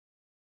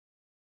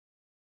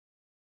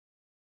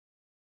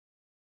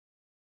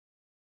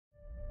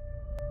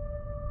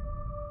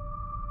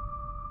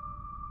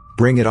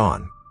Bring it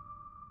on.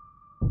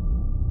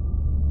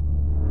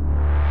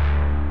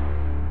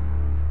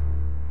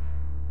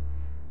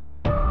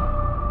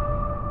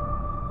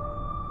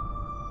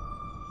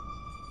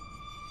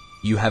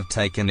 You have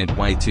taken it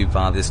way too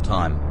far this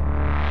time.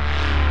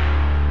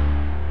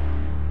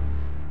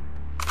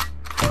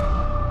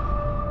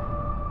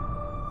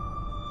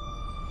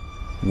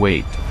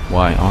 Wait,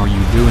 why are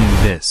you doing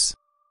this?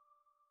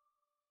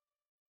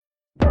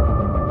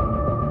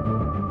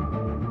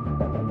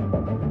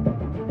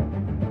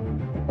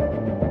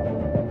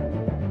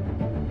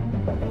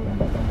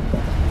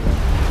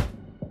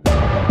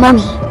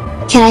 Mommy,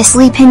 can I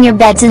sleep in your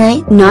bed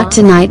tonight? Not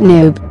tonight,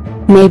 noob.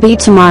 Maybe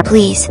tomorrow.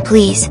 Please,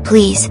 please,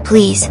 please,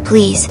 please,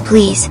 please,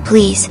 please,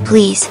 please,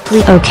 please,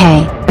 please.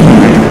 Okay.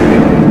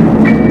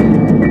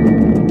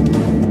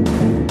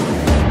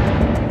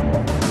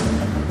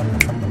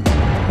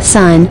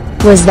 Son,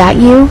 was that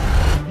you?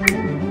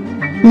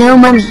 No,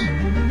 Mommy.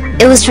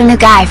 It was from the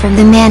guy from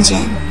the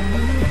mansion.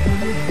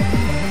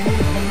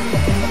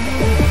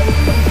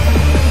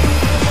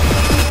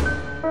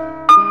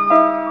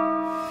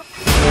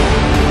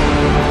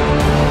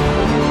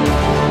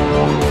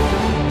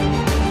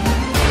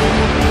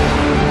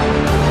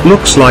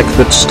 Looks like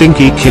that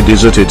stinky kid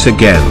is at it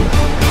again.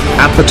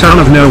 At the town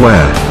of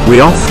nowhere,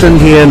 we often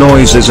hear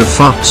noises of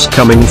farts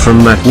coming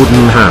from that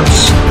wooden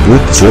house.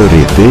 But sir,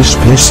 it is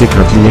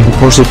basically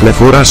impossible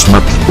for a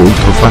smart boy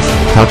to fart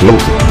that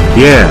loud.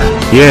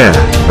 Yeah,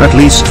 at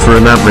least for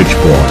an average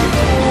boy.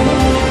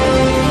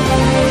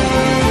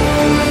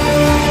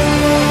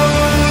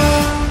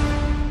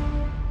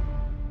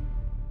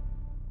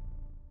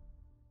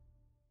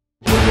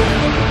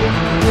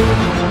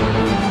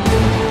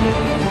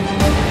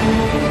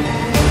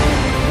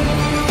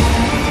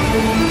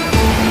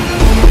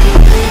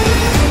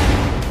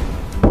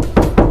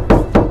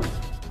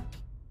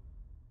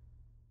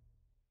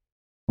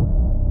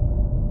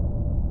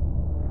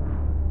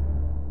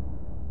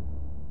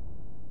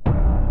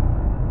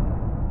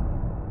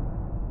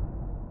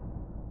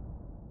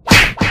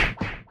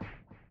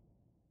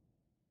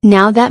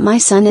 Now that my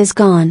son is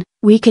gone,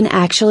 we can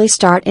actually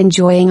start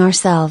enjoying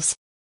ourselves.